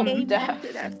came out deaf.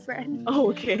 to that friend.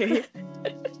 Okay.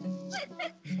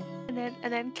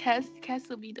 And then Cass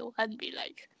will be the one be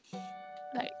like,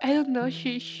 Like I don't know,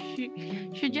 she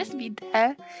should just be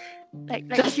there. Like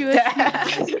Just she was there.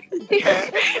 Yeah.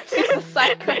 She's a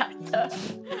side character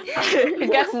who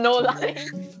gets no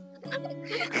lines.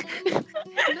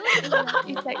 no, like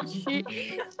it's like she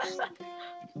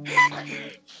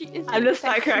is I'm like the it's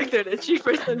like side character in the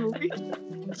 3-person movie.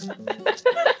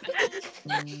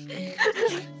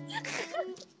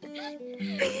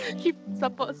 she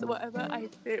supports whatever I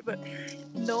say, but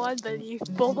no one believes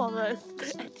both of us.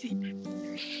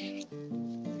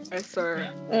 I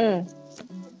swear.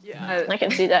 Yeah. I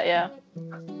can see that, yeah.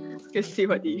 Let's see,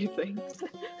 what do you think?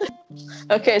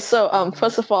 Okay, so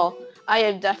first of all, I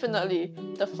am definitely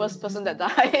the first person that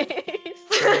dies.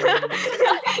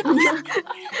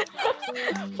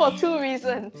 For 2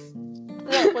 reasons.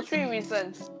 No, for 3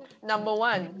 reasons. Number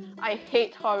one, I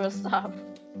hate horror stuff.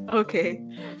 Okay.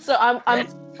 So I'm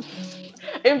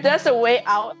if there's a way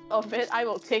out of it, I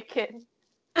will take it.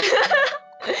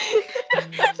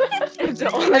 If the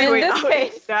And only in way this out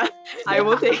case, is that, I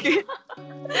will take it.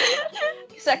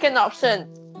 second option,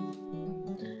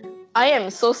 I am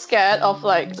so scared of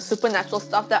like supernatural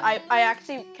stuff that I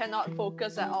actually cannot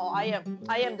focus at all. I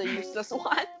am the useless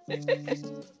one.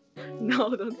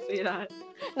 No, don't say that.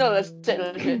 No,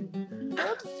 legit.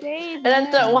 Don't say And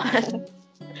that. then third one,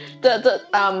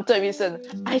 third reason,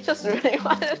 I just really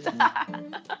want to die.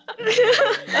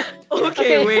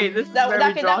 Okay, wait, this is where we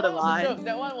Okay, draw that the one was a line. joke.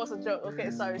 That one was a joke. Okay,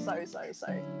 sorry.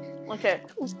 Okay.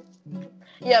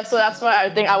 Yeah, so that's why I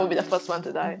think I would be the first one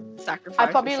to die. Sacrifice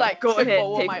I probably yourself. like Go trip ahead,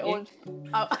 over take my me. own.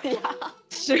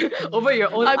 Yeah. Over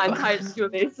your own I- untied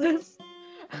shoelaces.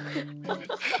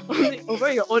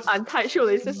 Over your own untied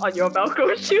shoelaces on your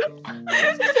Velcro shoe.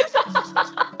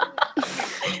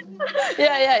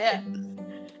 Yeah.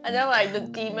 And then like the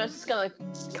demon's just gonna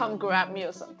come grab me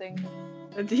or something.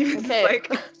 And Demon's Okay. like,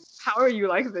 how are you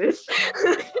like this?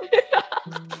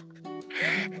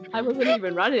 I wasn't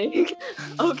even running.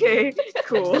 Okay,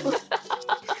 cool.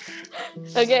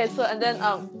 Okay, so and then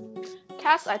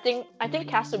Cass, I think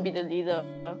Cass would be the leader,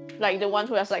 like the one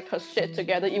who has like her shit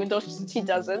together, even though she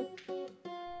doesn't.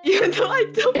 Even though I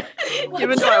don't,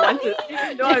 even though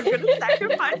I'm gonna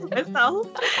sacrifice myself,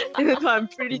 even though I'm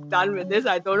pretty done with this,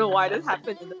 I don't know why this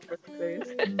happened in the first place.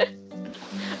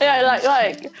 Yeah,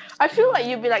 like I feel like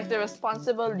you'd be like the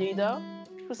responsible leader,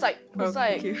 who's like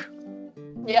Thank you.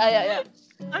 yeah.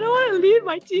 I don't want to lead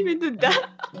my team into death.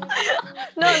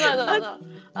 No.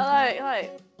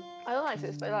 I don't like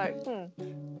this, but like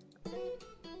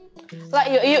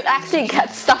like you actually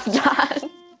get stuff done.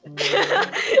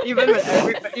 even when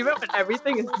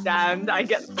everything is damned, I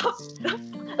get stuff.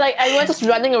 Like everyone's just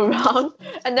running around,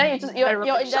 and then you're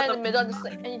Everyone's in like, there in "Shut the middle, just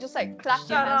like, and you just like clap your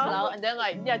Shut hands up." loud, and then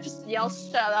like just yell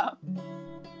shut up.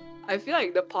 I feel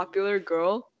like the popular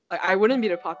girl, like I wouldn't be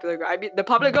the popular girl. The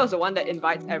popular girl is the one that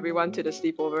invites everyone to the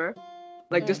sleepover,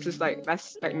 like just to like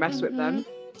mess with them.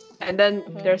 And then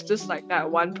there's just like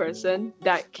that one person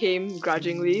that came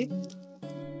grudgingly.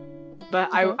 But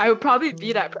I would probably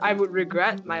be that. I would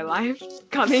regret my life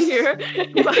coming here.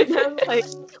 But then like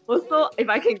also if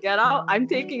I can get out, I'm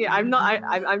taking it. I'm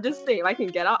just saying if I can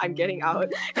get out, I'm getting out.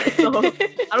 So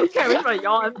I don't care which one of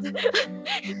y'all.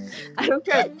 I don't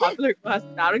care if the popular girl has.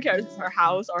 I don't care if it's her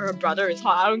house or her brother is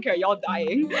hot. I don't care. Y'all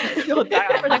dying. Y'all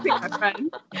dying. I'm protecting my friend.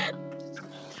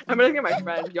 I'm protecting my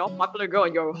friend. Your popular girl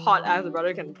and your hot ass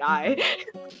brother can die.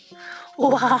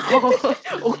 Wow.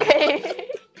 Okay.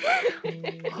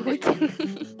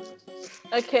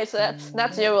 Okay, so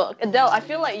that's your work. Adele, I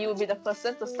feel like you would be the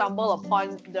person to stumble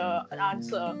upon the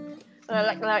answer.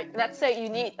 Like let's say you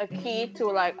need a key to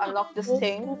like unlock this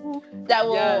thing that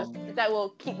will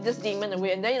keep this demon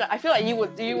away, and then I feel like you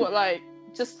would like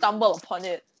just stumble upon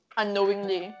it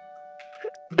unknowingly.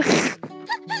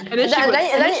 And then she would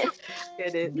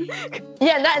get it.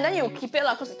 Yeah, and then you keep it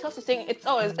because you think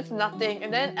it's nothing,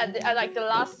 and then at like the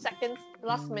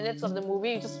last minutes of the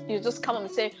movie, you just come up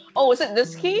and say, oh, is it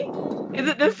this key? Is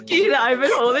it this key that I've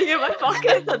been holding in my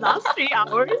pocket the last 3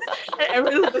 hours? And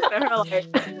everyone's looking at her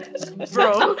like,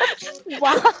 bro.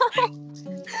 Wow.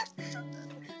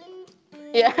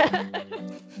 Yeah.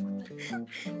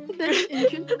 That's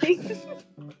interesting.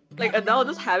 Like Adele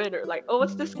just had it, like, oh,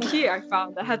 what's this key I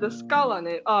found that has a skull on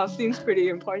it? Oh, seems pretty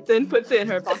important. Puts it in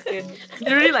her pocket.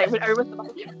 Literally, like when everyone's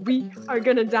like, we are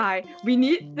gonna die. We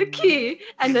need the key.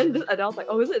 And then this Adele's like,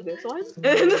 oh, is it this one? And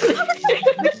then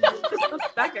just looks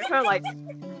back at her like,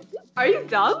 are you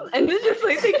dumb? And then just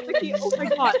like takes the key. Oh my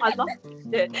god, I love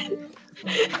it.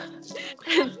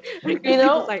 And You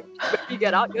know, like, when you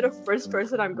get out, you're the first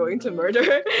person I'm going to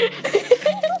murder.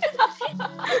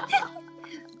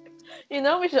 you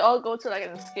know, we should all go to like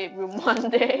an escape room one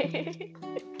day.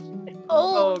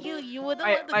 Oh, Oh, you wouldn't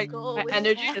my want to my go my with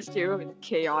energy in that. the steam room is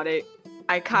chaotic.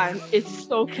 I can't. It's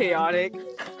so chaotic.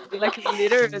 Like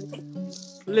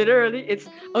literally, it's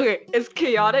okay. It's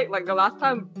chaotic. Like the last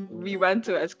time we went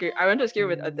to escape, I went to escape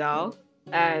with Adele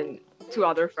and two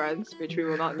other friends, which we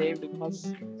will not name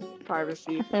because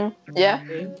privacy. Yeah.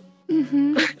 Okay.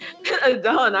 Mm-hmm.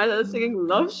 Adele and I started singing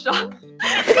Love Shot.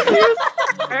 We were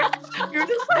scared. We were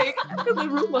just like, because the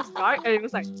room was dark, and it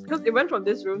was like, because it went from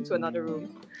this room to another room,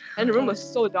 and the room was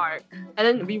so dark. And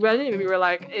then we went in, and we were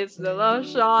like, it's the love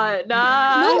shot, nah,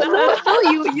 No, nah. no, no.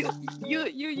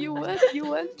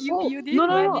 Oh You no, didn't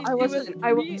no, went no! in. I It was wasn't.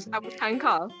 I me. was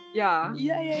handcuffed. Yeah,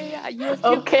 Yeah. You were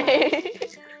still handcuffed. Okay.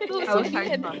 So I so was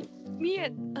handcuffed. me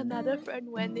and another friend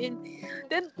went in.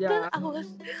 Then Yeah.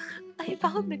 I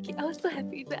found the key. I was so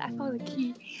happy that I found the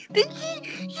key. Then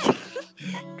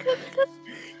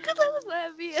cause I was so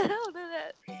happy, and after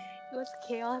that it was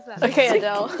chaos. Okay, Basically.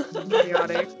 Adele.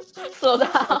 Chaotic. Slow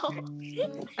down.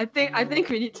 Okay. I think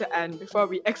we need to end before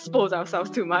we expose ourselves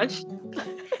too much.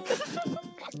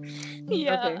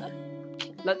 Okay. Yeah.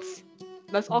 Let's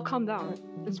let's all calm down.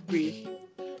 Let's breathe.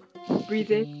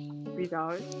 Breathe in, breathe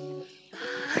out.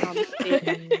 Eight.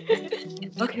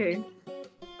 Okay.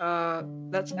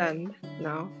 Let's end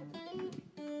now.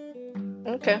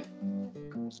 Okay.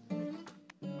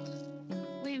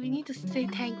 Wait, we need to say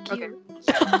thank Okay. you.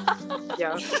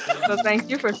 Yeah. So thank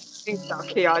you for sitting with our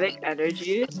chaotic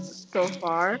energy so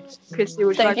far. Christy,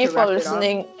 would you Thank like you to for wrap it up?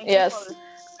 listening. Yes.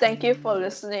 Thank you for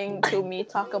listening to me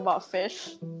talk about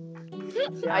fish.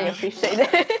 I Yeah. appreciate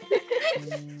it.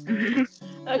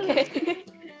 Okay.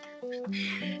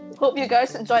 Hope you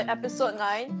guys enjoyed episode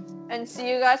 9 and see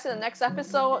you guys in the next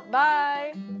episode.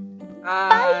 Bye.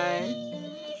 Bye.